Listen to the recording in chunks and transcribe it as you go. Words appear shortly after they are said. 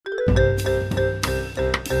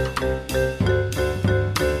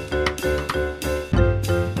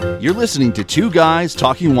You're listening to Two Guys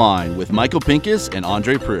Talking Wine with Michael Pincus and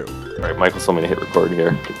Andre Proulx. All right, Michael told me to hit record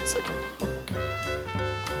here. Give me a second.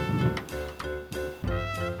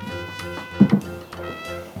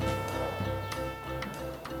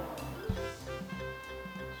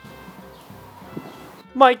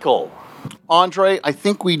 Michael. Andre, I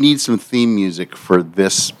think we need some theme music for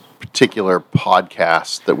this particular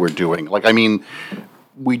podcast that we're doing.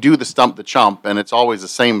 We do the Stump the Chump, and it's always the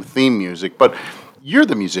same theme music, but you're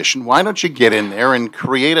the musician. Why don't you get in there and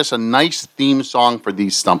create us a nice theme song for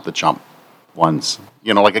these Stump the Chump ones?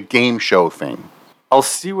 Like a game show thing. I'll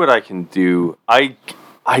see what I can do. I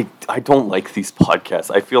don't like these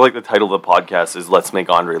podcasts. I feel like the title of the podcast is "Let's Make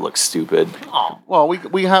Andre Look Stupid." Oh, Well,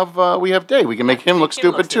 we have Dave. We can make him look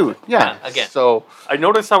stupid too. Yeah. again. So I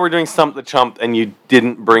noticed how we're doing Stump the Chump, and you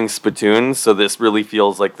didn't bring spittoons, so this really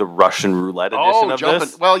feels like the Russian roulette edition of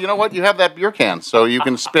this. Well, you know what? You have that beer can, so you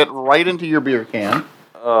can spit right into your beer can.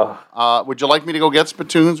 Would you like me to go get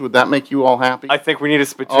spittoons? Would that make you all happy? I think we need a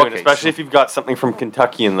spittoon, Okay, especially if you've got something from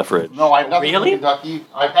Kentucky in the fridge. No, I've nothing Really? from Kentucky.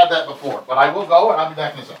 I've had that before, but I will go and I'll be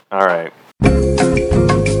back in a second. All right.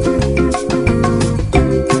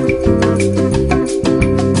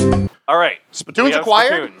 All right. Spittoons We have acquired?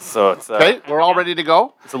 spittoons, so it's Okay, we're all ready to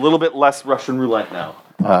go. it's a little bit less Russian roulette now.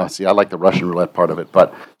 See, I like the Russian roulette part of it,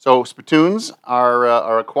 but so spittoons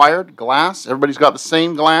are acquired. Glass. Everybody's got the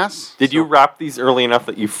same glass. Did you wrap these early enough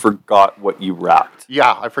that you forgot what you wrapped?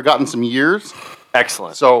 Yeah, I've forgotten some years.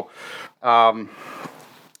 Excellent. So,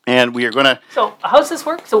 and we are gonna. So how's this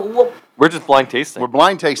work? So, We're just blind tasting. We're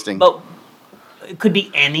blind tasting. but it could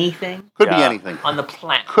be anything Could be Yeah. anything. on the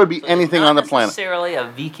planet. Could be anything on the planet. Not necessarily a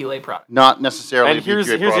VQA product. Not necessarily. And a here's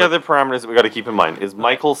VQA the product. other parameters that we got to keep in mind: is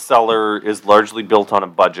Michael's cellar is largely built on a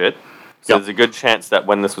budget, so Yep. there's a good chance that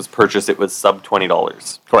when this was purchased, it was sub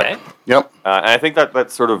 $20. Correct. Okay. Yep. And I think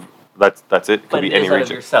that's sort of that's it. Could But be it any is out of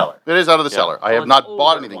region. your cellar. It is out of the Yeah. cellar. I So have it's not bought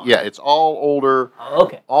older anything. wine. Yeah, it's all older. Oh,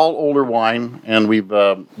 okay. All older wine, and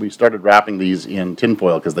we started wrapping these in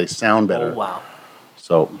tinfoil because they sound better. Oh, wow.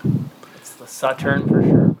 So, It's the Sauterne for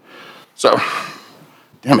sure.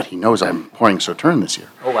 damn it, he knows I'm pouring Sauterne this year.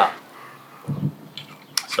 Oh, wow.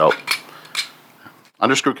 So,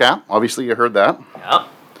 under screw cap. Obviously, you heard that. Yeah.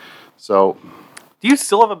 So, Do you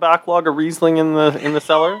still have a backlog of Riesling in the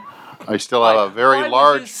cellar? I still have a very Why would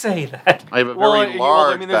large. you say that? I have a very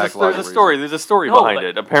large backlog. There's a story. There's a story No, behind but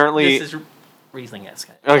it. Apparently, This is Riesling-esque.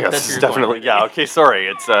 oh yes, That's it's where you're going definitely with it. yeah. Okay, sorry.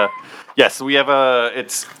 It's yes, we have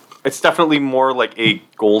it's definitely more like a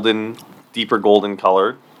deeper golden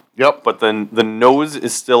color, Yep. but then the nose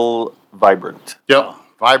is still vibrant. Yep.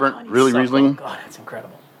 Vibrant, God, really so- Riesling. Oh, God, that's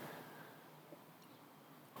incredible.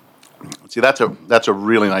 See, that's a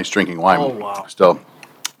really nice drinking wine. Oh, wow. Still,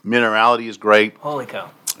 minerality is great. Holy cow.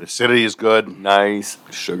 Acidity is good. Nice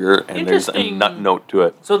sugar, and there's a Interesting. nut note to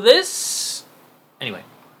it. So this, anyway.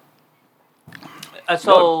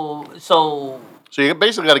 So So you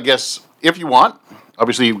basically got to guess if you want.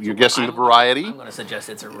 Obviously, you're guessing the variety. I'm going to suggest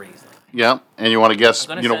it's a Riesling. Yeah, and you want to guess,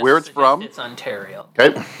 I'm gonna where it's suggest from. It's Ontario.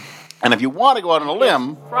 Okay. And if you want to go out on a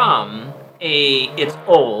limb, It's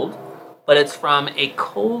old, but it's from a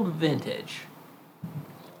cold vintage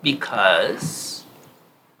because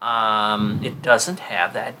it doesn't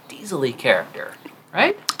have that diesely character,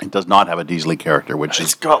 right? it does not have a diesely character, which It's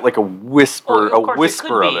is got like a whisper, Oh, of course, it whisper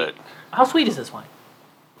could of be. it. How sweet is this wine?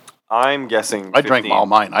 I'm guessing. I drank 15. all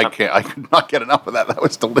mine. I could not get enough of that. That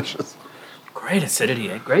was delicious. Great acidity,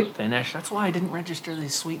 great finish. That's why I didn't register the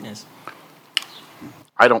sweetness.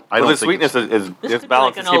 I don't Well, the think sweetness it's- is This it's could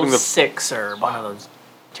balanced. be It's like an keeping the 06 or one of those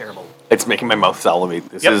terrible. It's making my mouth salivate.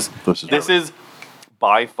 This Yep. is This this is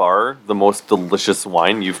by far the most delicious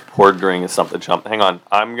wine you've poured during a Stump the Chump. Hang on,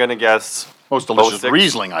 I'm gonna guess most delicious 06?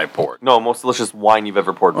 Riesling I poured. No, most delicious wine you've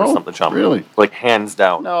ever poured for Oh, Stump the Chump. really? Like hands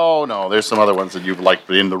down. No, there's some other ones that you've liked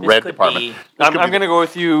in the This red could department. be- This I'm could be gonna go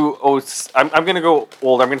with you. I'm gonna go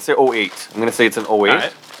old. I'm gonna say 08. I'm gonna say it's an 08.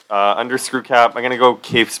 Alright. Under screw cap, I'm gonna go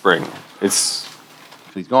Cave Spring. It's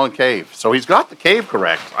He's going cave. So he's got the cave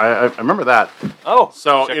correct. I remember that. oh,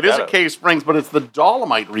 So check it is that a out. Cave Springs, but it's the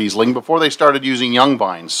Dolomite Riesling before they started using young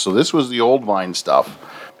vines. So this was the old vine stuff.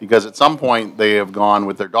 Because at some point they have gone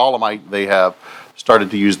with their Dolomite, they have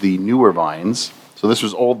started to use the newer vines. So this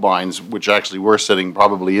was old vines, which actually were sitting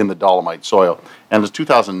probably in the Dolomite soil. And it was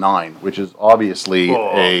 2009, which is obviously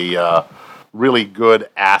a really good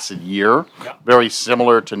acid year. Very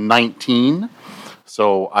similar to 19.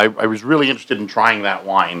 So I was really interested in trying that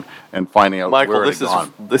wine and finding out Michael, where it this had is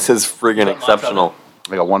gone. this is friggin' Not much of exceptional.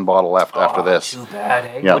 I got one bottle left after this. Too bad,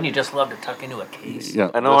 eh? Yeah. Wouldn't you just love to tuck into a case? Yeah,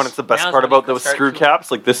 I know, and it's the best Now's part when you about can those start screw to-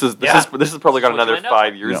 caps. Like this is Yeah. this has probably got This is what you another end up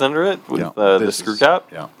 5 with. years Yeah. under it with Yeah, the this screw is- cap.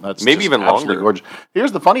 Yeah, that's Maybe just even absolutely longer. gorgeous.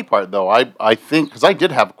 Here's the funny part, though. I think because I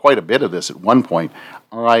did have quite a bit of this at one point.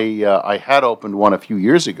 I had opened one a few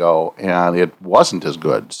years ago, and it wasn't as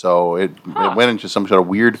good. So it went into some sort of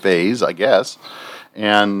weird phase, I guess.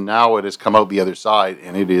 And now it has come out the other side,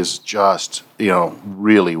 and it is just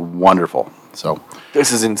really wonderful. So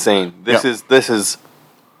This is insane. This is.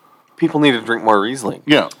 People need to drink more Riesling.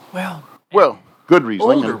 yeah, Well, good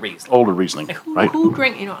Riesling, Older and Riesling. older Riesling, like, who, right? who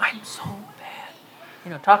drink? I'm so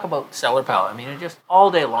bad. Talk about cellar palate. It just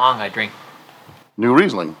all day long I drink New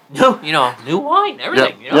Riesling, new wine,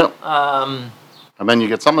 everything. and then you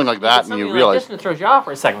get something like that, and Something you like realize this and it throws you off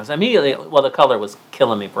for a second. So immediately, well, the color was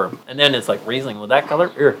killing me and then it's like Riesling with that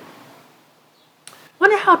color.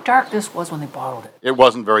 Wonder how dark this was when they bottled it. it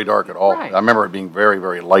wasn't very dark at all. Right. I remember it being very,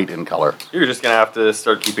 very light in color. You're just gonna have to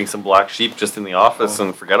start keeping some black sheep just in the office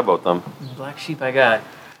and forget about them. Black sheep I got.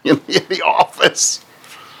 In the office.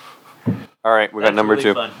 All right, we got That's number really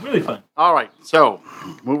 2. Fun. Really fun. All right, so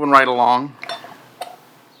moving right along,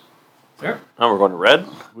 Sure. Oh, we're going to red.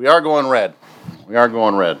 we are going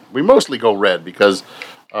red. We mostly go red because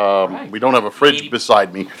we don't have a fridge 80.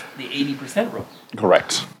 beside me. The 80% rule.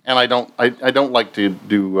 Correct. And I don't like to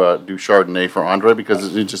do Chardonnay for Andre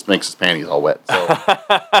because it just makes his panties all wet. So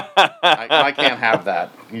I can't have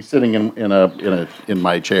that. He's sitting in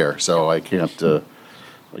my chair, so I can't.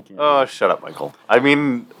 Oh, shut up, Michael. I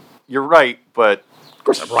mean, you're right, but Of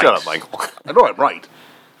course I'm right. shut up, Michael. I know I'm right.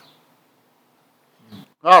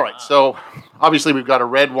 All right, so obviously we've got a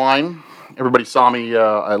red wine. Everybody saw me,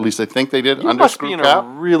 at least I think they did, You under must be screw in cap. a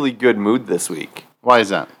really good mood this week. Why is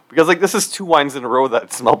that? Because this is 2 wines in a row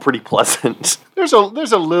that smell pretty pleasant. There's a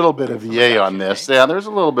little bit of VA on this. Yeah, there's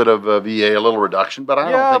a little bit of VA, a little reduction, but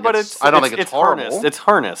I don't think it's horrible. harnessed. It's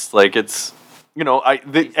harnessed. Like it's I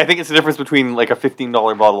think it's the difference between like a $15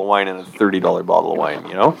 bottle of wine and a $30 bottle of wine.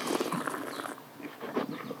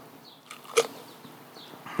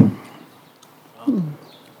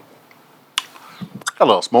 Got a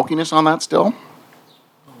little smokiness on that still.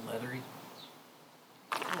 A little leathery.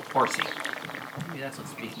 A little horsey. Maybe that's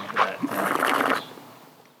what's speaking to that.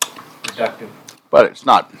 Productive. But it's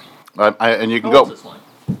not. And you can How old's go. this one?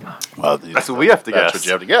 Well, That's what we have to That's guess. what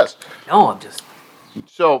you have to guess. No, I'm just.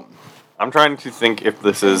 So, I'm trying to think if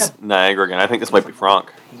this is Niagara again. I think this might be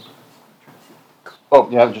Franck.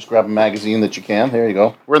 just grab a magazine that you can. There you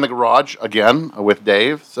go. We're in the garage again with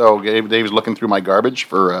Dave. So Dave's looking through my garbage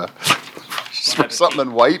for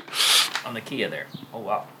something white. On the Kia there. Oh,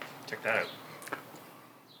 wow. Check that out.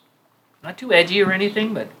 Not too edgy or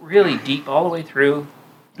anything, but really deep all the way through.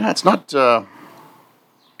 Yeah, it's not.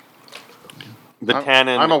 The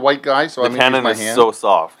tannin. I'm a white guy, so the I'm going to use tannin my is hand. so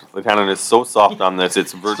soft. The tannin is so soft on this.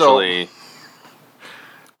 It's virtually.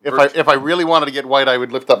 If I really wanted to get white, I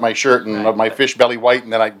would lift up my shirt and Right. my fish belly white,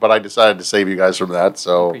 and then but I decided to save you guys from that.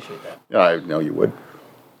 So Appreciate that. yeah, I know you would.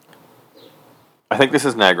 I think this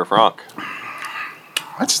is Niagara Franck.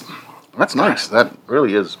 That's nice. That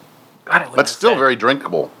really is. God, I wouldn't That's have still said- very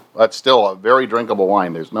drinkable. That's still a very drinkable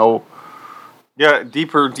wine. There's no. Yeah,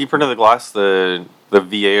 deeper into the glass, the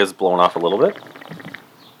VA is blown off a little bit,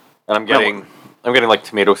 and I'm getting like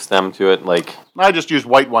tomato stem to it, like I just used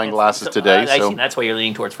white wine glasses today, I so see. That's why you're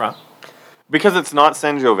leaning towards front. because it's not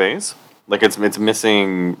Sangiovese, like it's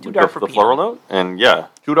missing Too dark for the Pinot. floral note, and yeah,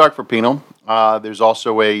 too dark for Pinot. There's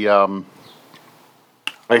also a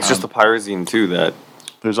it's just the pyrazine too that.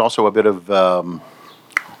 there's also a bit of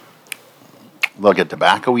like a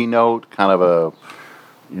tobacco-y note, kind of a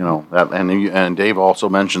that, and Dave also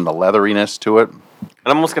mentioned the leatheriness to it. And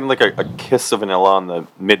I'm almost getting like a kiss of vanilla on the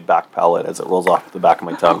mid back palate as it rolls off the back of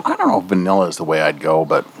my tongue. I don't know if vanilla is the way I'd go,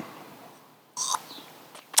 but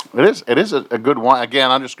it is a good wine.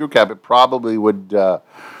 Again, under screw cap, it probably would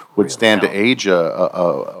stand to age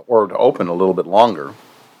or to open a little bit longer,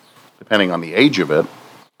 depending on the age of it.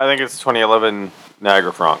 I think it's 2011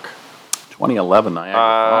 Niagara Franck. 2011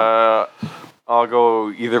 Niagara. I'll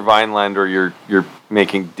go either Vineland or you're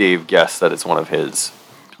making Dave guess that it's one of his.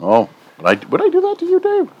 Oh, would I do that to you,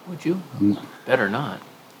 Dave? Would you? Better not.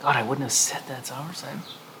 God, I wouldn't have said that sour side.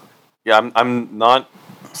 Yeah, I'm not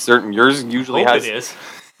certain. Yours usually Hope has. it is.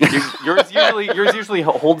 Yours usually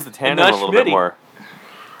holds the tannin not a little bit Schmitty. more.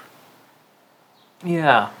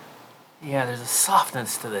 Yeah. Yeah, there's a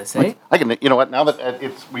softness to this, eh? I can. You know what? Now that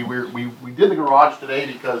we did the garage today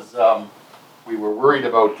because we were worried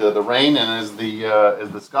about the rain, and as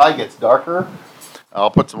the sky gets darker, I'll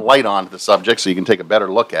put some light onto the subject so you can take a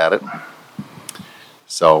better look at it.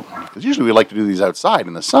 So, because usually we like to do these outside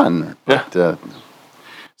in the sun, but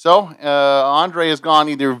So Andre has gone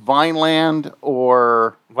either Vineland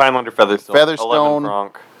or Vineland or Featherstone. Featherstone.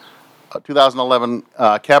 11 Franc. 2011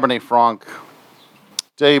 Cabernet Franc.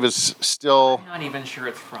 Dave is still. I'm not even sure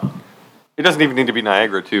it's from. It doesn't even need to be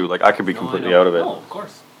Niagara, too. Like, I could be completely out of it. Oh, of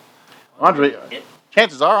course. Andre.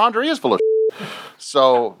 Chances are Andre is full of shit.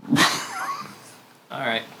 So. All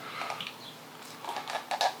right.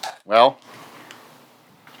 Well.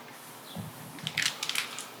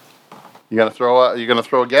 You gonna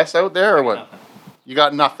throw a guess out there or what? Nothing. You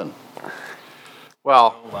got nothing.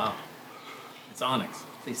 Well. Oh, wow. It's Onyx.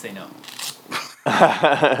 Please say no.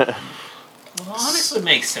 Well, Onyx would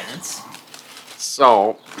make sense.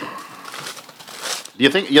 So. Do you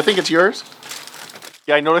think it's yours?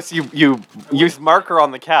 Yeah, I noticed you used marker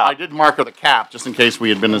on the cap. I did mark the cap just in case we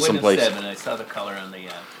had been in some Wouldn't have place. said, but I saw the color on the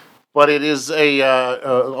But it is a.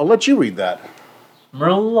 I'll let you read that.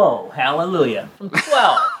 Merlot. Hallelujah. From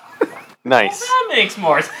 12. Nice. That makes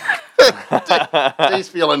more sense. He's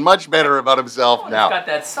feeling much better about himself It's now. got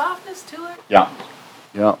that softness to it. Yeah.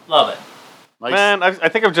 Yeah. Love it. Nice. Man, I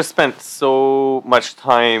think I've just spent so much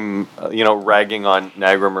time, ragging on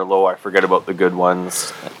Niagara Merlot. I forget about the good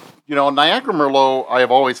ones. You know, Niagara Merlot, I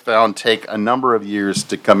have always found take a number of years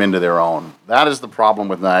to come into their own. That is the problem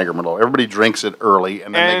with Niagara Merlot. Everybody drinks it early,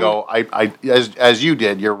 and then they And- go, as you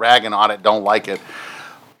did, you're ragging on it, don't like it.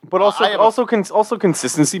 But also, I have a- also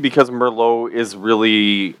consistency, because Merlot is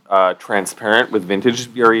really transparent with vintage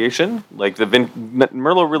variation. Like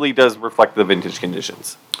Merlot really does reflect the vintage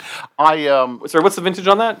conditions. Sorry, what's the vintage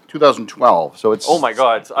on that? 2012, so it's Oh my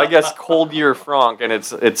God! So I guess cold year Franc, and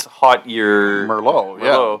it's hot year Merlot. Yeah.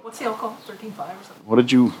 Merlot. What's the alcohol? 13.5 or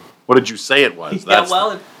something? What did you say it was? Yeah,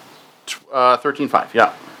 well, 13.5.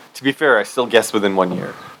 Yeah. To be fair, I still guessed within 1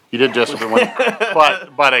 year. You did just with one,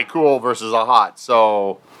 but a cool versus a hot.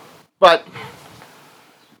 So, but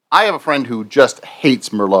I have a friend who just hates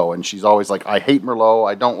Merlot, and she's always like, "I hate Merlot.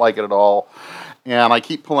 I don't like it at all." And I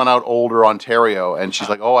keep pulling out older Ontario, and she's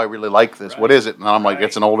like, "Oh, I really like this. What is it?" And I'm like,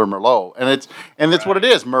 "It's an older Merlot," and it's what it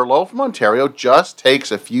is. Merlot from Ontario just takes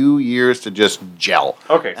a few years to just gel.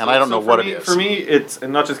 Okay, and I don't know what it is. For me, it's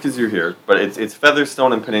and not just because you're here, but it's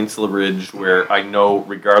Featherstone and Peninsula Ridge, where I know,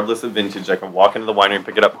 regardless of vintage, I can walk into the winery and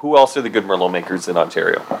pick it up. Who else are the good Merlot makers in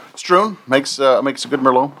Ontario? Struan makes a good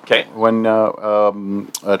Merlot. Okay. When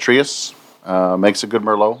Trius makes a good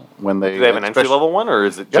Merlot when they Do they have an entry level one, or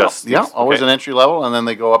is it just always okay. an entry level, and then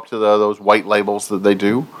they go up to those white labels that they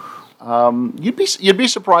do. You'd be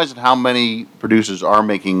surprised at how many producers are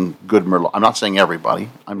making good Merlot. I'm not saying everybody.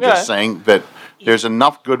 I'm just saying that there's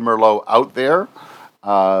enough good Merlot out there,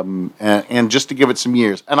 and just to give it some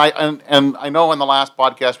years. And I know in the last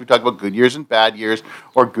podcast we talked about good years and bad years,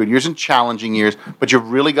 or good years and challenging years. But you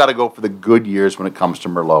really got to go for the good years when it comes to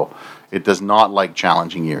Merlot. It does not like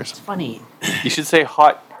challenging years. funny. You should say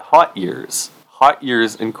hot years. Hot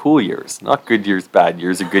years and cool years, not good years, bad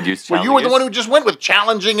years, or good years. Well, you were the one who just went with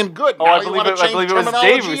challenging and good. Oh, Now I you believe wanna it. I change believe it was Dave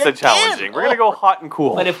terminology who said again. challenging. We're gonna go hot and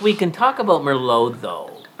cool. But if we can talk about Merlot,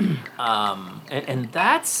 though, and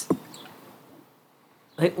that's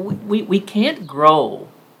like we can't grow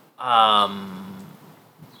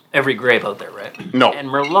every grape out there, right? No. And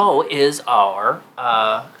Merlot is our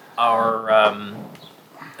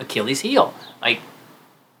Achilles heel. Like,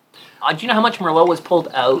 do you know how much Merlot was pulled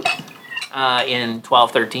out in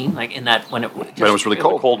 12, 13? Like in that when it was really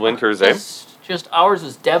cold. Cold winters, eh? Just ours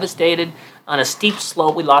was devastated. On a steep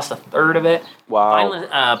slope, we lost a third of it. Wow.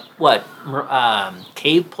 Vineland,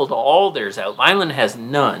 Cave pulled all theirs out. Vineland has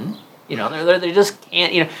none. You know, they just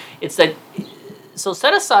can't. You know, it's that. So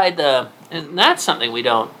set aside and that's something we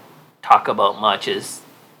don't talk about much. Is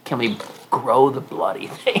can we grow the bloody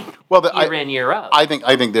thing year in, year out? I think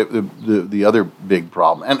that the other big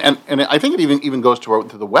problem, and I think it even goes to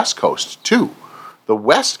the West Coast too. The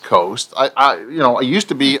West Coast, I used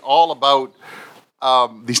to be all about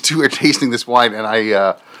these two are tasting this wine, and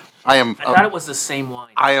I thought it was the same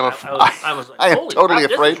wine. I am I was like, I am holy totally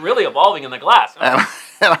crap, afraid. This is really evolving in the glass. and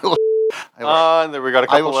I will. And then we got a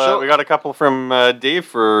couple. will show- We got a couple from Dave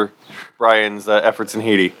for Brian's efforts in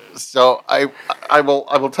Haiti. So I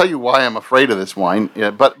will tell you why I'm afraid of this wine.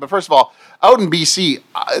 Yeah, but first of all, out in BC,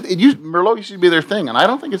 Merlot used to be their thing, and I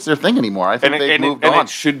don't think it's their thing anymore. I think they've moved on. It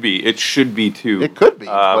should be. It should be too. It could be,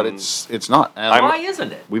 but it's not. And Why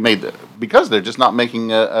isn't it? we made because they're just not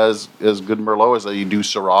making as good Merlot as they do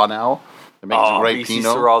Syrah now. They're making some great BC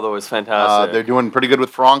Pinot. Syrah though is fantastic. They're doing pretty good with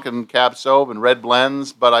Franc and Cab Sauv and red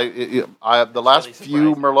blends, but the last really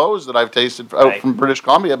few surprising. Merlots that I've tasted out Right. from British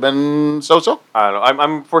Columbia have been so-so. I don't know.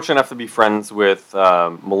 I'm fortunate enough to be friends with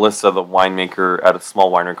Melissa, the winemaker at a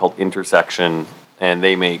small winery called Intersection, and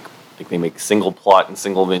they make like they make single plot and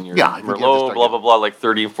single vineyard Yeah, I think you have to Merlot, start blah blah blah, like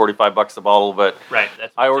 $30 and $45 a bottle. But Right.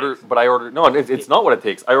 That's what I it order, takes. but I order no, it's not what it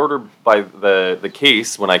takes. I order by the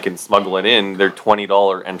case when I can smuggle it in. They're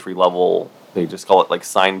 $20 entry level. They just call it like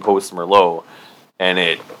signpost Merlot, and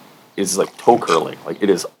it is like toe curling. Like it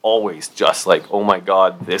is always just like, oh my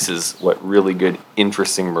god, this is what really good,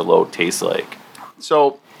 interesting Merlot tastes like.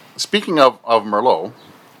 So, speaking of Merlot,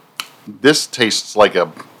 this tastes like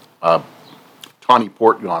a tawny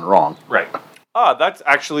port gone wrong. Right. That's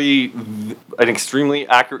actually an extremely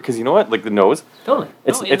accurate, because you know what? Like the nose, Totally.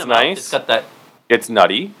 It's- No, in it's the mouth, nice. It's got that. it's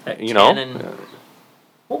nutty, that you know. tannin.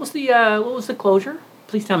 What was the closure?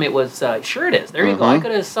 Please tell me it was. Sure, it is. There you go. I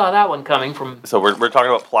could have saw that one coming from. So we're talking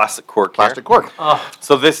about plastic cork here. Plastic cork. Oh,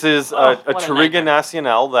 So this is a what a Touriga nightmare.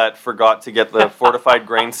 Nacional that forgot to get the fortified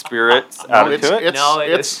grain spirits added to it. No,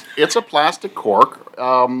 It's a plastic cork.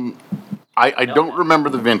 I don't remember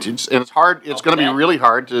the vintage, and it's hard. It's going to be bet- really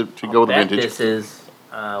hard to go with the bet vintage. this is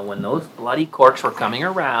when those bloody corks were coming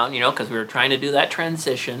around. Because we were trying to do that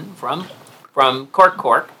transition from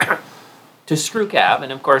cork to screw cap,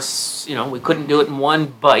 and of course, we couldn't do it in one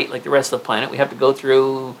bite like the rest of the planet. We have to go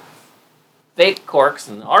through fake corks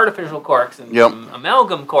and artificial corks and Yep. some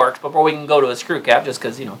amalgam corks before we can go to a screw cap. Just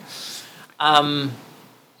because I'll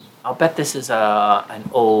bet this is an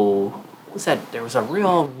what was that? There was a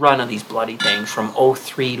real run of these bloody things from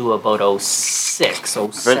 03 to about 06,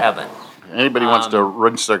 07. Anybody wants to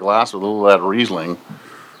rinse their glass with a little of that Riesling,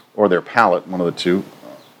 or their palate, one of the two.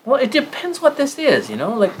 Well, it depends what this is,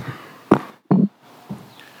 like.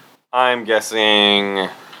 I'm guessing.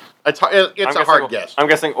 It's I'm a hard guess. I'm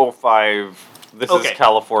guessing 05. This Okay. is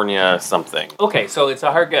California something. Okay, so it's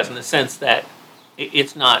a hard guess in the sense that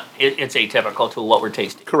it's not. It's atypical to what we're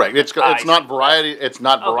tasting. Correct. It's not variety. It's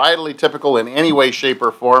not Okay. varietally typical in any way, shape,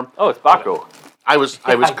 or form. Oh, it's Baco. I was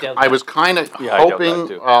I doubt that. kind of Yeah, I doubt hoping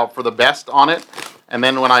that too. for the best on it, and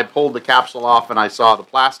then when I pulled the capsule off and I saw the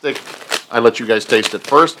plastic, I let you guys taste it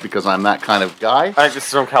first because I'm that kind of guy. I think this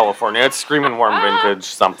is from California. It's screaming warm vintage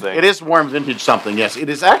something. It is warm vintage something. Yes, it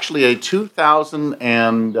is actually a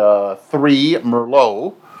 2003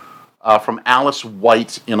 Merlot from Alice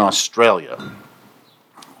White in Australia.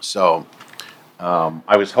 So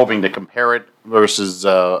I was hoping to compare it versus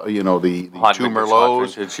the Hot two vintage, hot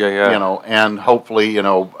Merlots. vintage, yeah. And hopefully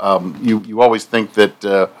you always think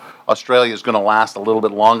that Australia is going to last a little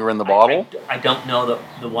bit longer in the bottle. I don't know the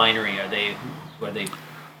winery. Are they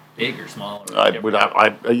big or small? Or I would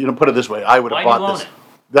put it this way. I would Why have do you bought own this. it?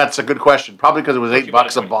 That's a good question. Probably because it was What'd you $8 buy a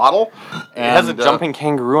it for? bottle. It has a and, jumping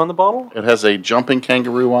kangaroo on the bottle. It has a jumping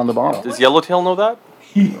kangaroo on the bottle. Does Yellowtail know that?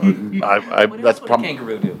 What That's else would a probably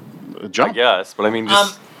kangaroo do? I jump. guess, but I mean,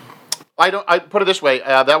 just I put it this way.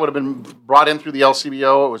 That would have been brought in through the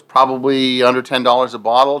LCBO. It was probably under $10 a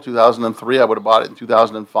bottle. 2003. I would have bought it in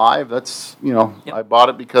 2005. That's Yep. I bought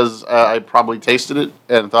it because I probably tasted it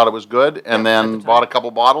and thought it was good, and at then the time. bought a couple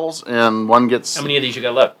bottles, and one gets. How many of these you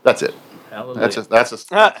got left? That's it. Hallelujah. That's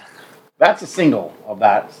a single of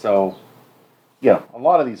that. So, a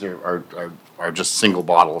lot of these are just single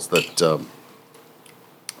bottles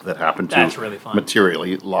that happen to That's really fun.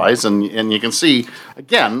 materialize, and you can see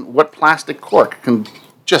again what plastic cork can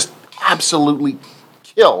just absolutely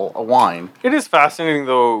kill a wine. it is fascinating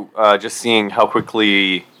though, just seeing how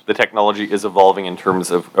quickly the technology is evolving in terms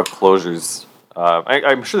of closures.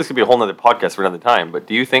 I'm sure this could be a whole nother podcast for another time, but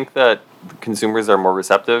do you think that consumers are more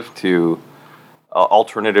receptive to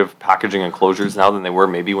alternative packaging and closures now than they were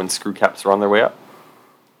maybe when screw caps were on their way up?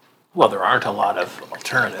 Well, there aren't a lot of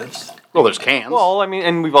alternatives. Well, there's cans. Well, I mean,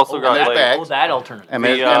 and we've also got there's like bags. That alternative. And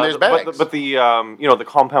there's bags. But the the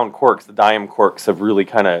compound corks, the Diam corks, have really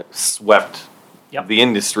kind of swept Yep. the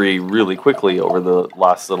industry really quickly over the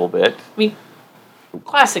last little bit. I mean,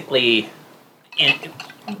 classically,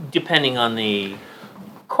 depending on the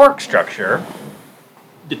cork structure,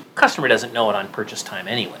 the customer doesn't know it on purchase time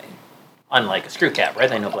anyway. Unlike a screw cap, right?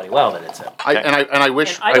 They know bloody well that it's a. I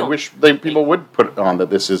wish And I don't people would put on that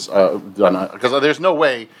this is done because there's no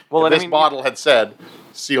way Well, if and I this mean, bottle had said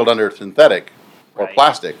sealed under synthetic or Right.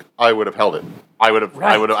 plastic, I would have held it. I would have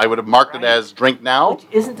marked it Right. as drink now. Which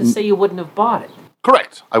isn't to say you wouldn't have bought it.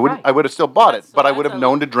 Correct. I would Right. I would have still bought it, So but I would that's have a-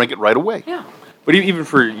 known to drink it right away. Yeah. But even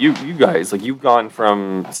for you guys, like you've gone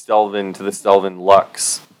from Stelvin to the Stelvin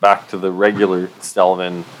Lux back to the regular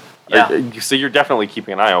Stelvin. Yeah. So you're definitely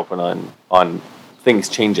keeping an eye open on things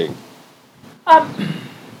changing.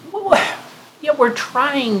 Well, yeah, we're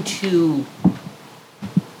trying to,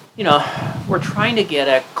 we're trying to get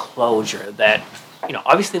a closure that,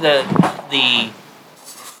 obviously the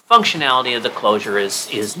functionality of the closure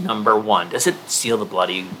is number one. Does it seal the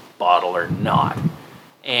bloody bottle or not?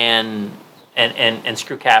 And and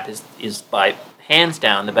screw cap is by hands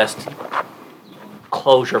down the best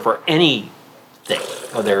closure for anything.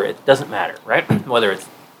 Whether it doesn't matter, right? Whether it's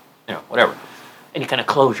whatever, any kind of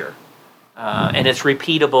closure, and it's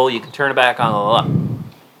repeatable. You can turn it back on. Blah, blah, blah.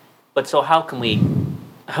 But so how can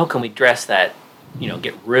we dress that?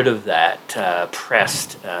 Get rid of that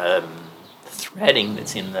pressed threading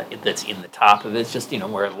that's in the top of it. It's just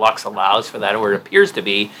where Lux allows for that, or it appears to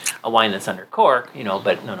be a wine that's under cork.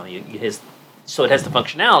 But no, so it has the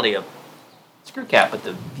functionality of screw cap, but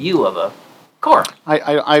the view of a cork.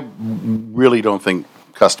 I really don't think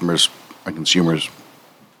customers and consumers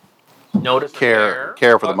Notice care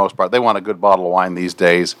for the most part. They want a good bottle of wine these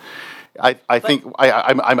days. I think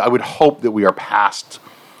I would hope that we are past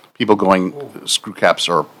people going, screw caps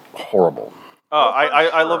are horrible.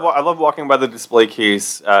 I love walking by the display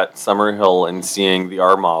case at Summerhill and seeing the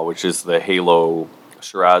Armagh, which is the Halo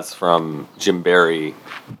Shiraz from Jim Barry,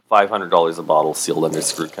 $500 a bottle, sealed under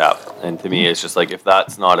screw cap. And to me, it's just like, if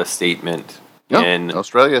that's not a statement. No,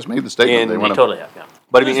 Australia has made the statement. They totally have. Yeah.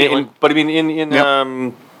 But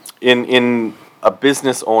in a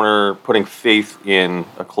business owner putting faith in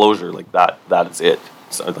a closure like that is it.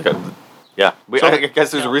 So I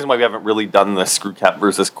guess there's a reason why we haven't really done the screw cap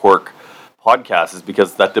versus cork podcast, is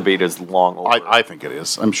because that debate is long over. I think it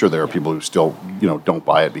is. I'm sure there are people who still don't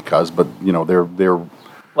buy it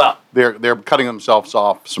but they're cutting themselves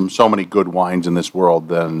off from so many good wines in this world.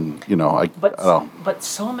 Then But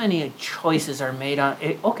so many choices are made on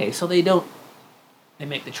it. Okay, so they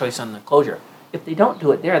make the choice on the closure. If they don't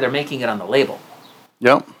do it there, they're making it on the label.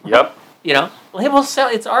 Yep. Labels sell.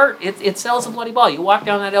 It's art. It sells a bloody ball. You walk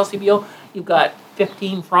down that LCBO, you've got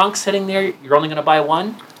 15 francs sitting there. You're only going to buy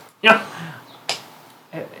one.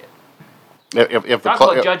 If Talk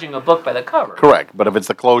about judging a book by the cover. Correct, but if it's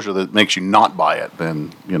the closure that makes you not buy it,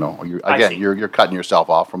 then you're cutting yourself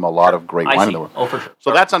off from a lot of great wine in the world. Oh, for sure.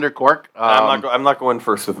 So that's under cork. I'm not going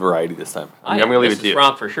first with variety this time. I'm going to leave it to you.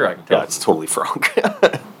 Franc for sure. I can tell. Yeah, it's totally Franc.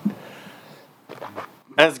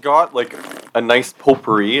 And it's got like a nice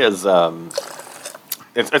potpourri as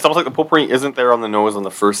it's almost like the potpourri isn't there on the nose on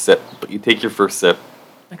the first sip, but you take your first sip.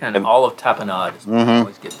 I kind of olive tapenade. I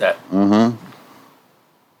always get that. Mm-hmm.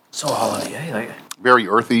 So olive, very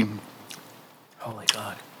earthy. Holy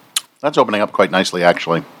God. That's opening up quite nicely,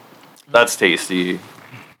 actually. That's tasty.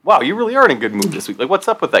 Wow, you really are in a good mood this week. Like, what's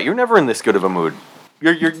up with that? You're never in this good of a mood.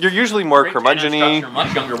 You're usually more curmudgeon-y.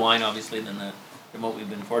 Much younger wine, obviously, than what we've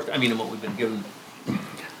been forced. Than what we've been given.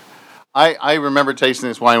 I remember tasting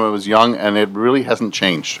this wine when I was young, and it really hasn't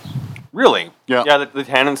changed. Really? Yeah. Yeah, the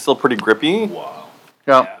tannin's still pretty grippy. Wow.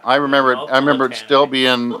 Yeah. I remember it. I remember it still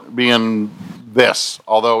being this.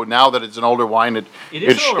 Although now that it's an older wine, it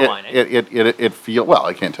feels, well,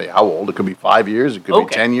 I can't tell you how old. It could be 5 years. It could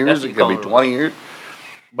be 10 years. It could be 20 years.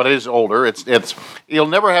 But it is older. You'll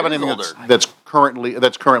never have anything that's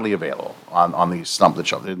currently available on these stump that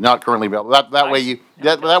show. It's not currently available. That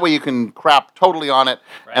way you can crap totally on it,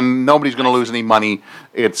 and nobody's going to lose any money.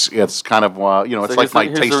 It's kind of it's like my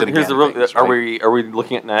taste it again. Are we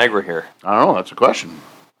looking at Niagara here? I don't know. That's a question.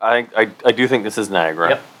 I do think this is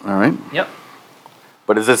Niagara. Yep. All right. Yep.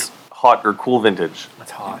 But is this hot or cool vintage?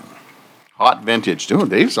 That's hot. Hot vintage, dude.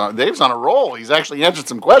 Dave's on a roll. He's actually answered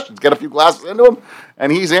some questions. Get a few glasses into him,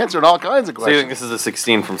 and he's answered all kinds of So you questions. think this is a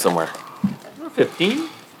 16 from somewhere? 15? You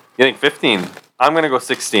think 15? I'm going to go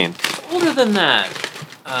 16. Older than that.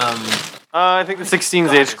 I think the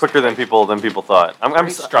 16's aged quicker than people thought. I'm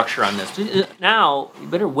Structure on this. Now, you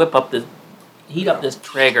better heat up this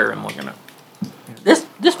Traeger, and we're gonna.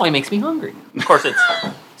 This wine makes me hungry. Of course, it's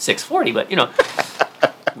 6:40, but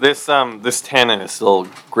This tannin is still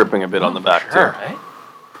gripping a bit on the back too. Right?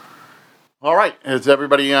 All right, is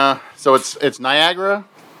everybody? So it's Niagara.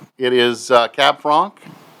 It is Cab Franc,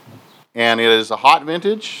 and it is a hot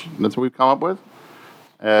vintage. That's what we've come up with.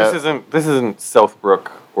 This isn't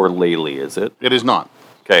Southbrook or Lely, is it? It is not.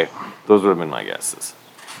 Okay, those would have been my guesses.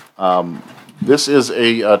 This is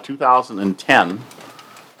a 2010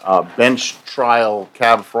 bench trial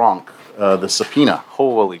Cab Franc, the Subpoena.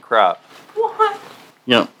 Holy crap! What?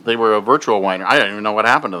 They were a virtual winery. I don't even know what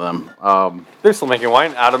happened to them. They're still making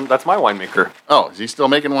wine. Adam, that's my winemaker. Oh, is he still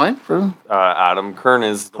making wine for them? Adam Kern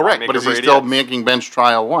is the Correct, winemaker but is he for still ADX. making bench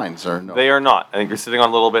trial wines or no? They are not. I think you're sitting on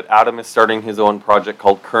a little bit. Adam is starting his own project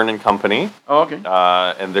called Kern and Company. Oh, okay.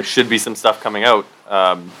 And there should be some stuff coming out.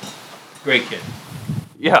 Great kid.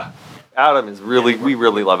 Yeah. Adam is really, we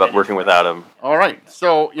really love working with Adam. All right.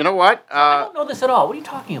 So, you know what? I don't know this at all. What are you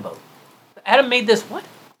talking about? Adam made this what?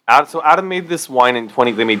 So Adam made this wine in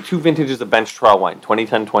they made 2 vintages of bench trial wine,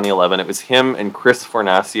 2010, 2011. It was him and Chris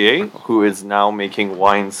Fornacier, who is now making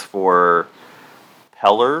wines for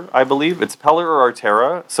Peller, I believe. It's Peller or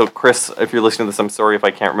Arterra. So, Chris, if you're listening to this, I'm sorry if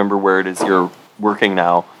I can't remember where it is you're working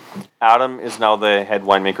now. Adam is now the head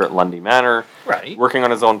winemaker at Lundy Manor, Right. working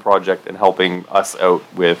on his own project and helping us out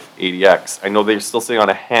with ADX. I know they're still sitting on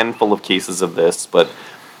a handful of cases of this, but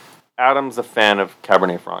Adam's a fan of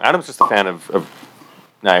Cabernet Franc. Adam's just a fan of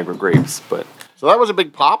Niagara grapes, but So that was a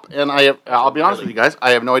big pop, and I'll be honest with you guys, I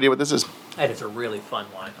have no idea what this is. That is a really fun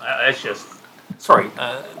wine. It's just, sorry,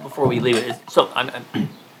 before we leave it, so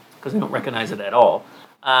because I don't recognize it at all.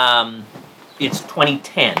 It's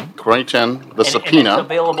 2010. 2010, the And it's Subpoena.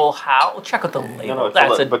 available how? Well, check out the label. it's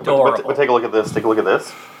That's but adorable. take a look at this. Take a look at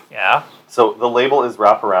this. Yeah. So the label is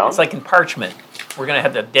wraparound. It's like in parchment. We're going to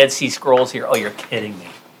have the Dead Sea Scrolls here. Oh, you're kidding me.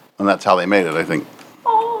 And that's how they made it, I think.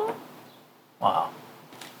 Oh. Wow.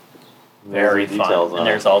 Very fun. details on And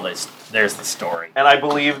it. there's all this. There's the story. And I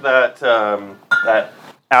believe that that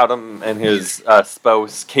Adam and his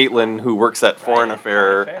spouse Caitlin, who works at Foreign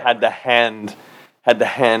Affair, Affair. had the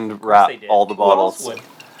hand wrap They did. all the Who else bottles. would?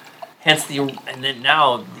 Hence and then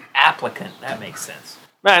now the applicant. That makes sense.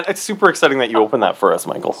 Man, it's super exciting that you opened that for us,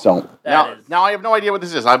 Michael. So That is- now I have no idea what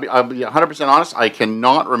this is. I'll be 100% honest. I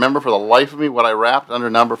cannot remember for the life of me what I wrapped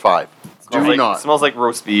under number 5. Smells like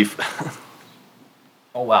roast beef.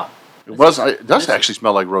 Oh wow. It does actually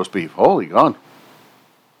smell like roast beef. Holy God.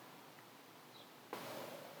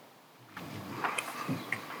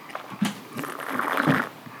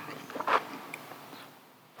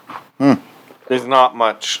 There's not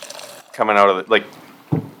much coming out of it. Like,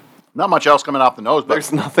 Not much else coming off the nose, but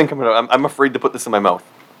there's nothing coming out. I'm afraid to put this in my mouth.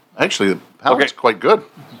 actually the palate's Okay. quite good.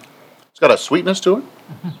 It's got a sweetness to it.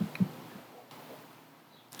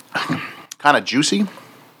 Kind of juicy.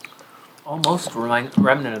 Almost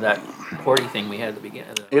remnant of that porty thing we had at the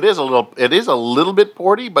beginning. It is a little bit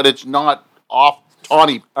porty, but it's not off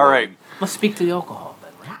tawny. All right, Must speak to the alcohol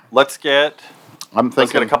then, right? let's get I'm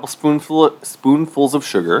thinking a couple spoonfuls of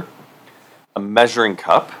sugar, a measuring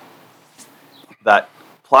cup, that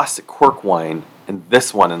plastic cork wine, and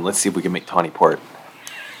this one, and let's see if we can make tawny port.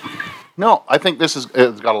 No, I think it's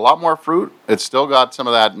got a lot more fruit. It's still got some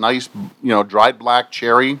of that nice, dried black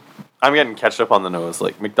cherry. I'm getting ketchup on the nose,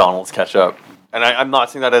 like McDonald's ketchup, and I'm not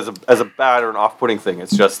saying that as a bad or an off-putting thing.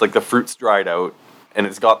 It's just like the fruit's dried out, and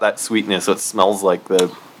it's got that sweetness, so it smells like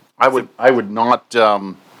the. I would not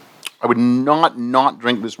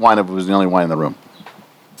drink this wine if it was the only wine in the room.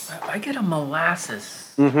 I get a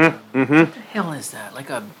molasses. What the hell is that? Like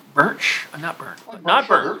a birch? Not burnt. Not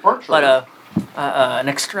sugar, burnt. burnt But an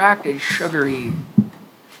extracted sugary.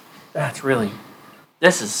 That's really.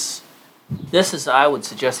 This is. I would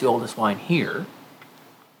suggest the oldest wine here.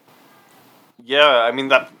 Yeah, I mean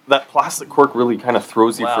that plastic cork really kind of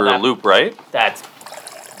throws you Wow, for a that- loop, right? That's.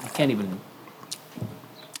 You can't even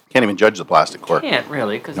Judge the plastic cork. can't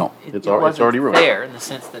really because No, it it's wasn't already ruined. there in the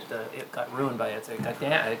sense that it got ruined by it.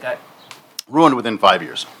 It got Ruined within 5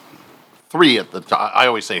 years. 3 at the time. I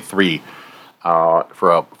always say 3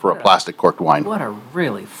 for a plastic corked wine. what a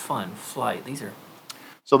really fun flight. These are.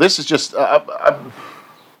 So this is just.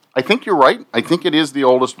 I think you're right. I think it is the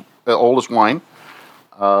oldest wine.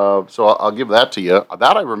 So I'll give that to you.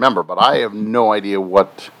 That I remember, but I have no idea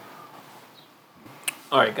what.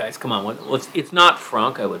 All right, guys, come on. It's not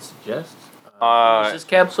Franc, I would suggest. Is this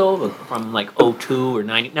Cab Sauv from like 02 or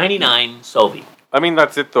 99 Sauvi? I mean,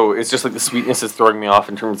 that's it though. It's just like the sweetness is throwing me off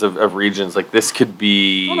in terms of regions. Like this could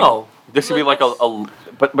be. Oh, no. This could be like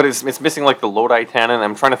but it's missing like the Lodi tannin.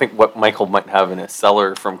 I'm trying to think what Michael might have in his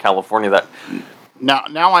cellar from California. That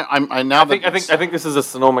I think this is a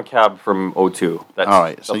Sonoma Cab from 02. That's All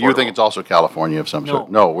right. So you affordable. think it's also California of some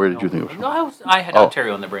sort? No. Where did you think it was from? No, I had Oh.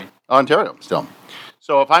 Ontario in the brain. Ontario, still.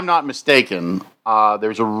 So if I'm not mistaken,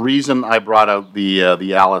 there's a reason I brought out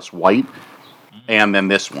the Alice White, and then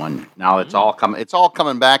this one. Now it's all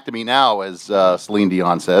coming back to me now, as Celine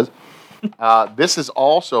Dion says. This is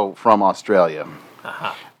also from Australia,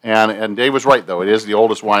 and Dave was right though. It is the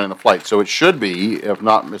oldest wine in the flight, so it should be, if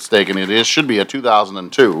not mistaken, should be a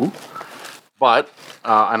 2002. But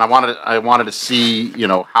and I wanted to see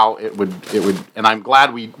how it would, and I'm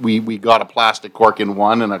glad we got a plastic cork in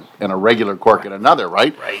one and a regular cork in another,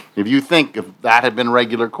 right? Right. If you think if that had been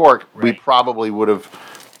regular cork, we Right. probably would have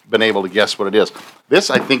been able to guess what it is.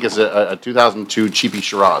 This I think is a 2002 Cheapy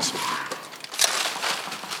Shiraz.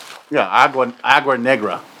 Yeah, Agua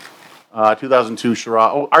Negra, 2002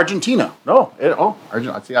 Shiraz. Oh, Argentina. No,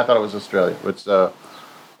 Argentina. See, I thought it was Australia.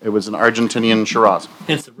 It was an Argentinian Shiraz.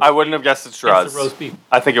 Hence the I wouldn't have guessed it's Shiraz. the roast beef.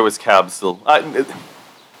 I think it was Cab still.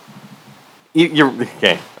 You're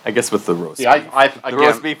okay. I guess with the roast. See, the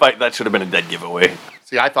roast beef fight that should have been a dead giveaway.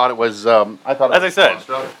 See, I thought it was. As I said,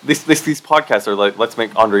 Australia. these podcasts are like, let's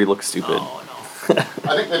make Andre look stupid. Oh, no.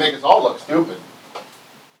 I think they make us all look stupid.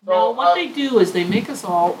 No, what they do is they make us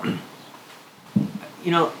all,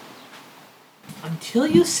 until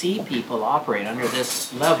you see people operate under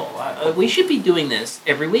this level, we should be doing this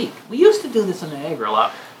every week. We used to do this in Niagara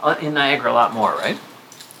a lot more, right?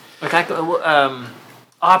 Like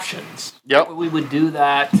options. Yep. We would do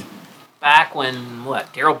that back when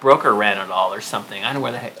Daryl Brooker ran it all or something. I don't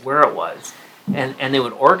know where it was, and they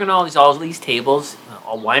would organize all these tables,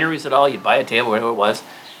 all wineries at all. You'd buy a table, whatever it was,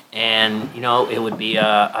 and it would be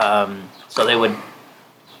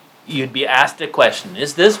you'd be asked a question: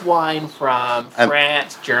 is this wine from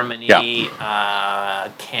France, Germany,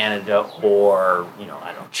 Canada, or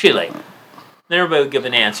Chile? Then everybody would give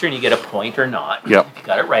an answer, and you get a point or not. Yep. If you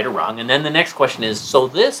got it right or wrong. And then the next question is: so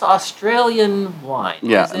this Australian wine,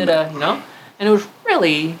 is it And it was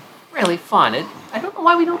really, really fun. I don't know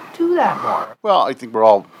why we don't do that more. Well, I think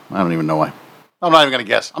I don't even know why. I'm not even going to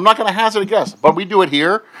guess. I'm not going to hazard a guess. But we do it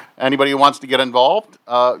here. Anybody who wants to get involved,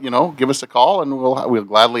 give us a call, and we'll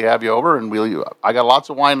gladly have you over. And I got lots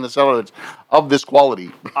of wine in the cellar that's of this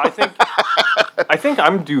quality. I think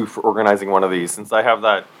I'm due for organizing one of these since I have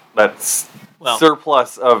that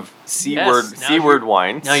surplus of Seaward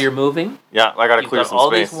wines. Now you're moving. Yeah, I got to clear some all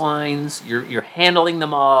space. These wines. You're handling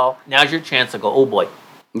them all. Now's your chance to go. Oh boy.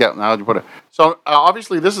 Yeah, now you put it. So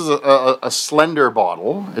obviously this is a slender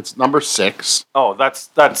bottle. It's number 6. Oh, that's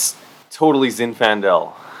totally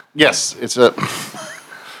Zinfandel. Yes, it's so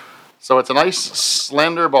it's a nice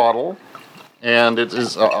slender bottle, and it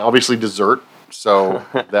is obviously dessert. So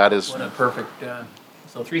that is what a perfect.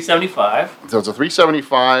 So $3.75. So it's a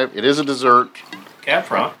 $3.75. It is a dessert. Cab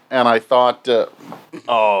Franc. And I thought.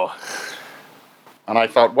 Oh. And I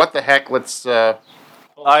thought, what the heck? Let's.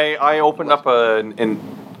 I opened up a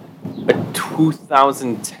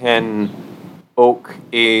 2010 oak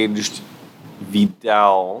aged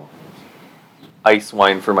Vidal ice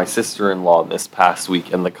wine for my sister-in-law this past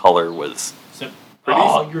week, and the color was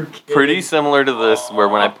pretty similar to this. Where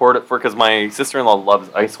when I poured it because my sister-in-law loves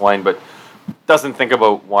ice wine, but doesn't think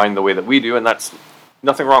about wine the way that we do, and that's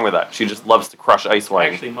nothing wrong with that. She just loves to crush ice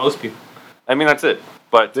wine. Actually, most people. I mean, that's it.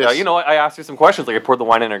 But, I asked her some questions. Like, I poured the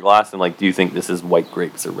wine in her glass, and, do you think this is white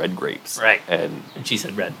grapes or red grapes? Right. And she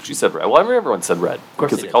said red. She said red. Well, everyone said red. Of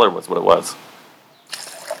course because the color was what it was.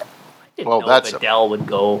 I didn't know Vidal would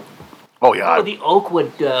go. Oh, yeah. Oh, the oak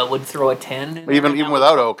would throw a 10. Even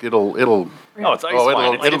without oak, it'll. Oh, it's ice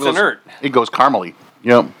wine. It's inert. It goes caramely.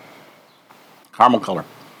 Yep. Caramel color.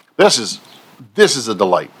 This is a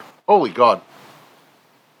delight. Holy God.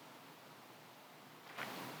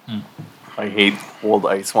 I hate old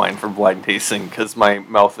ice wine for blind tasting because my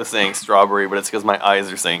mouth is saying strawberry, but it's because my eyes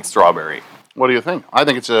are saying strawberry. What do you think? I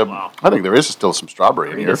think I think there is still some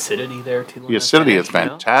strawberry in here. The acidity there too. The acidity is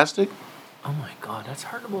fantastic. Oh my God, that's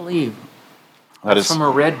hard to believe. That's from a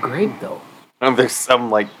red grape though. And there's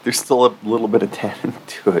still a little bit of tannin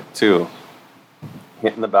to it too.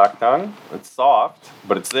 Hitting the back tongue. It's soft,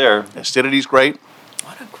 but it's there. Acidity's great.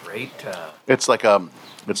 What a great. It's like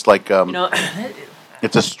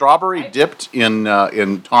it's a strawberry dipped in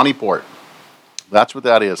tawny port. That's what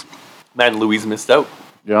that is. Man, Louise missed out.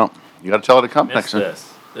 Yeah, you got to tell her to come next time.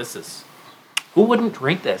 This is. Who wouldn't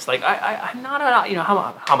drink this? Like I'm not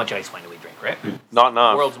how much ice wine do we drink, right? Not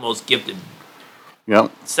enough. The world's most gifted. Yeah.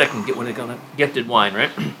 Gifted wine, right?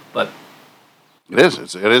 But it is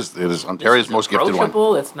Ontario's most gifted wine.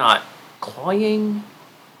 It's not cloying.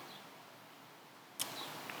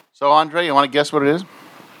 So Andre, you want to guess what it is?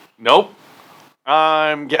 Nope.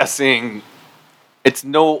 I'm guessing it's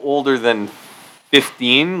no older than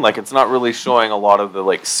 15. It's not really showing a lot of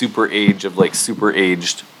the super age of super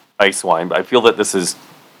aged ice wine, but I feel that this is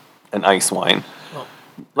an ice wine. Well,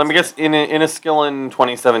 let me guess, in a Skillen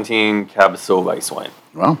 2017 Cab Sauv ice wine.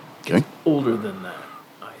 Well, okay. Older than that,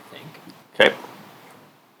 I think. Okay.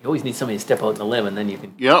 You always need somebody to step out in the limb, and then you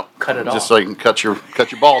can cut it off. Just so you can cut your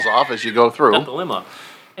balls off as you go through. Cut the limb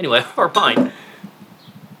off. Anyway, or pine.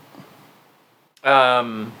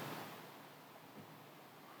 Yeah,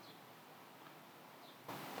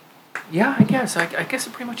 I guess. I guess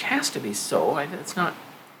it pretty much has to be so. It's not.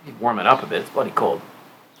 You warm it up a bit. It's bloody cold.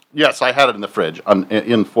 Yes, I had it in the fridge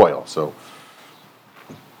in foil. So.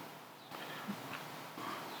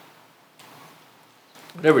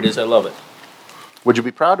 Whatever it is, I love it. Would you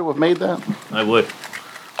be proud to have made that? I would.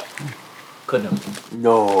 Couldn't have.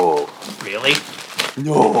 No. Really?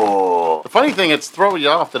 No. The funny thing, it's throwing you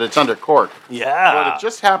off that it's under cork. Yeah. But it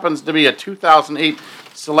just happens to be a 2008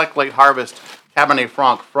 Select Late Harvest Cabernet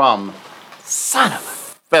Franc from Son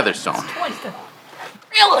of Featherstone.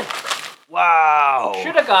 Really? Wow.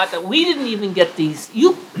 Should have got that. We didn't even get these.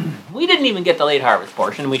 You We didn't even get the late harvest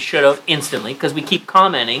portion. We should have instantly because we keep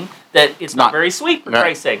commenting that it's not very sweet, for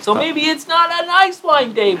Christ's sake. So maybe it's not a nice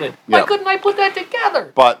wine, David. Why couldn't I put that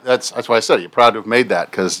together? But that's why I said you're proud to have made that,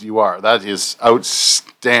 because you are. That is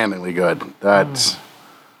outstandingly good. That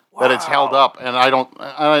it's held up, and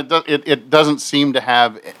it doesn't seem to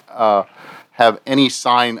have any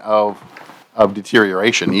sign of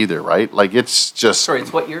deterioration either, right? Like it's just. Sorry,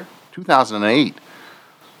 it's what year? 2008.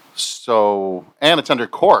 So, and it's under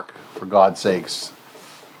cork, for God's sakes.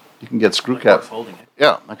 You can get screw caps. Holding it.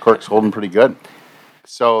 Yeah, that cork's holding pretty good.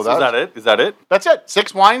 So is that it? Is that it? That's it.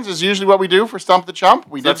 6 wines is usually what we do for Stump the Chump.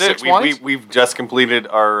 We did 6 wines. We've just completed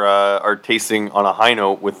our tasting on a high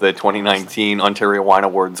note with the 2019 Ontario Wine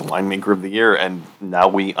Awards Winemaker of the Year, and now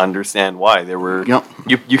we understand why. There were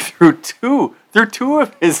you threw two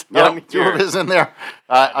of his down here. 2 of his in there.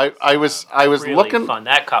 I was really looking. Fun.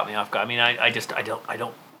 That caught me off guard. I mean, I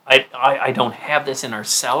don't have this in our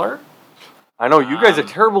cellar. I know you guys are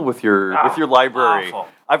terrible with your library. Awful.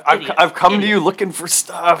 I've come to you looking for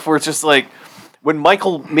stuff where it's just like when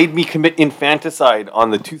Michael made me commit infanticide on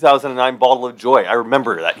the 2009 Bottle of Joy. I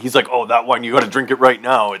remember that. He's like, "Oh, that wine, you got to drink it right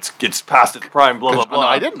now. It's past its prime." Blah blah blah. No,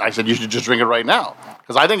 I didn't. I said you should just drink it right now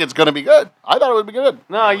because I think it's going to be good. I thought it would be good.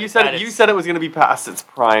 No, you said it was going to be past its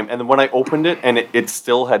prime, and then when I opened it, and it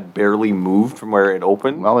still had barely moved from where it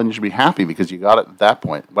opened. Well, then you should be happy because you got it at that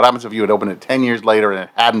point. What happens if you had opened it 10 years later and it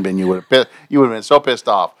hadn't been? You would have been so pissed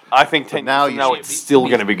off. I think 10 years from now it's still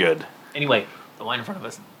going to be good. Anyway, the wine in front of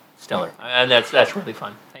us, stellar, and that's really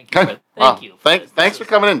fun. Thank you. Thank you. Thanks for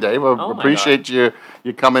coming in, Dave. I appreciate you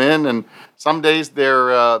coming in. And some days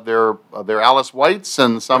they're Alice Whites,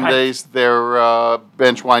 and some days they're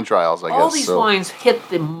bench wine trials. I guess all these wines hit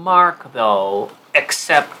the mark, though,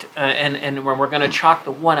 except and when we're going to chalk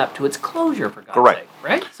the one up to its closure, for God's sake,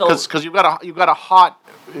 right? So because you've got a hot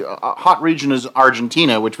region is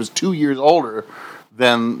Argentina, which was 2 years older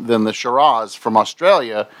than the Shiraz from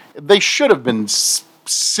Australia. They should have been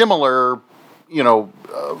similar,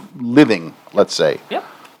 living, let's say. Yep.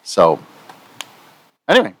 So,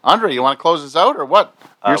 anyway, Andre, you want to close this out or what?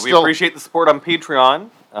 We appreciate the support on Patreon.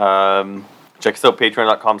 Check us out,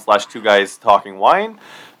 patreon.com/2guystalkingwine.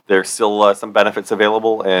 There's still some benefits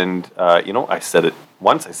available, and I said it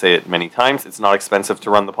once, I say it many times. It's not expensive to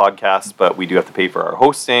run the podcast, but we do have to pay for our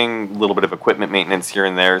hosting, a little bit of equipment maintenance here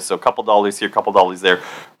and there. So a couple dollars here, a couple dollars there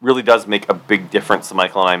really does make a big difference to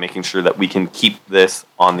Michael and I making sure that we can keep this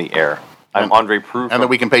on the air. I'm Andre Prue. And that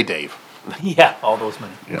we can pay Dave. Yeah, all those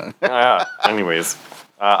money. Yeah. Anyways,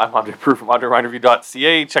 I'm Andre Prue from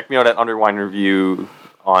AndreWineReview.ca. Check me out at Andre Wine Review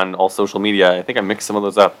on all social media. I think I mixed some of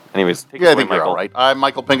those up. Anyways, take it away, I think Michael. you're all right. I'm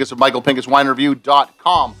Michael Pincus of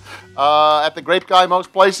MichaelPincusWineReview.com. At the Grape Guy,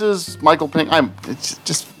 most places, Michael Pincus.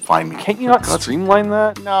 Just find me. Can't you not streamline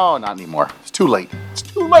that? No, not anymore. It's too late.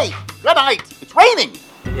 Good night. It's raining.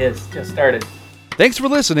 It is. Just started. Thanks for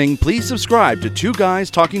listening. Please subscribe to Two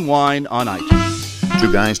Guys Talking Wine on iTunes.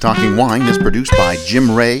 Two Guys Talking Wine is produced by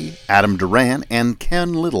Jim Ray, Adam Duran, and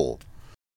Ken Little.